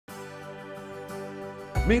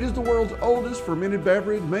Mead is the world's oldest fermented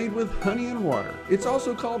beverage made with honey and water. It's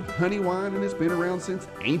also called honey wine and it's been around since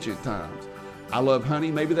ancient times. I love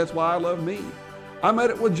honey, maybe that's why I love mead. I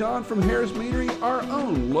met up with John from Harris Meadery, our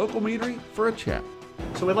own local meadery, for a chat.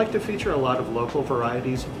 So we like to feature a lot of local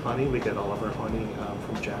varieties of honey. We get all of our honey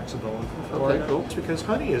from Jacksonville and from Florida. Okay, cool. It's because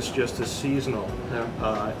honey is just as seasonal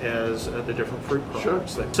as the different fruit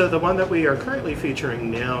products. Sure. So the one that we are currently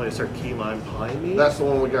featuring now is our key lime pie mead. That's the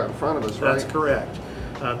one we got in front of us, right? That's correct.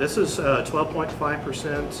 This is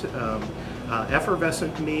 12.5%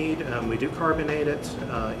 effervescent mead. We do carbonate it,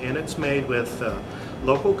 and it's made with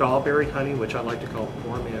local gallberry honey, which I like to call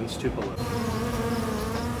poor man's Tupelo.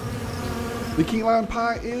 The key lime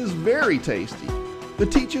pie is very tasty. The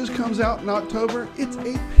Teaches comes out in October. It's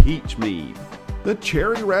a peach mead. The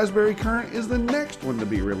cherry raspberry currant is the next one to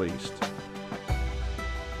be released.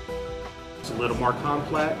 It's a little more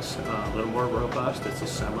complex, a little more robust. It's a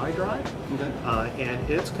semi-dry, and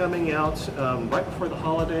it's coming out right before the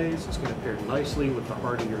holidays. It's going to pair nicely with the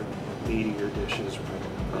heartier, meatier dishes.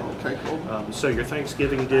 Okay, cool. So your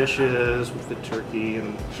Thanksgiving dishes with the turkey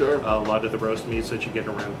and a lot of the roast meats that you get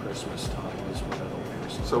around Christmas time is what it'll pair.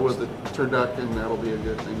 So with the turducken, that'll be a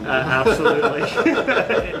good thing. Absolutely.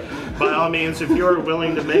 By all means, if you're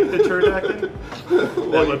willing to make the turducken,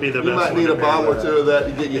 that would be the best. You might need a bottle or two of that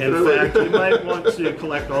to get you through it. In fact, you might want to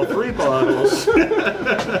collect all 3 bottles.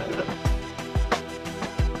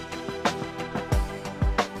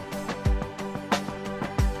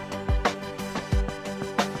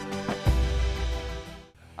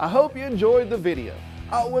 I hope you enjoyed the video.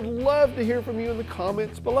 I would love to hear from you in the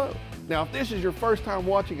comments below. Now, if this is your first time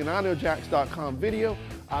watching an iknowjax.com video,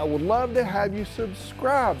 I would love to have you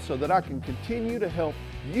subscribe so that I can continue to help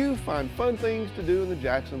you find fun things to do in the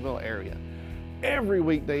Jacksonville area. Every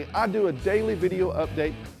weekday, I do a daily video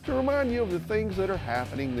update to remind you of the things that are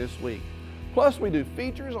happening this week. Plus, we do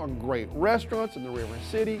features on great restaurants in the River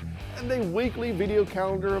City and a weekly video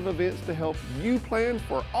calendar of events to help you plan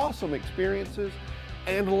for awesome experiences.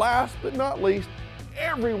 And last but not least,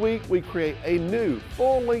 every week we create a new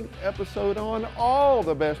full-length episode on all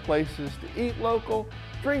the best places to eat local,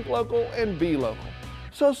 drink local, and be local.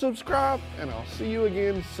 So subscribe, and I'll see you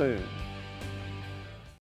again soon.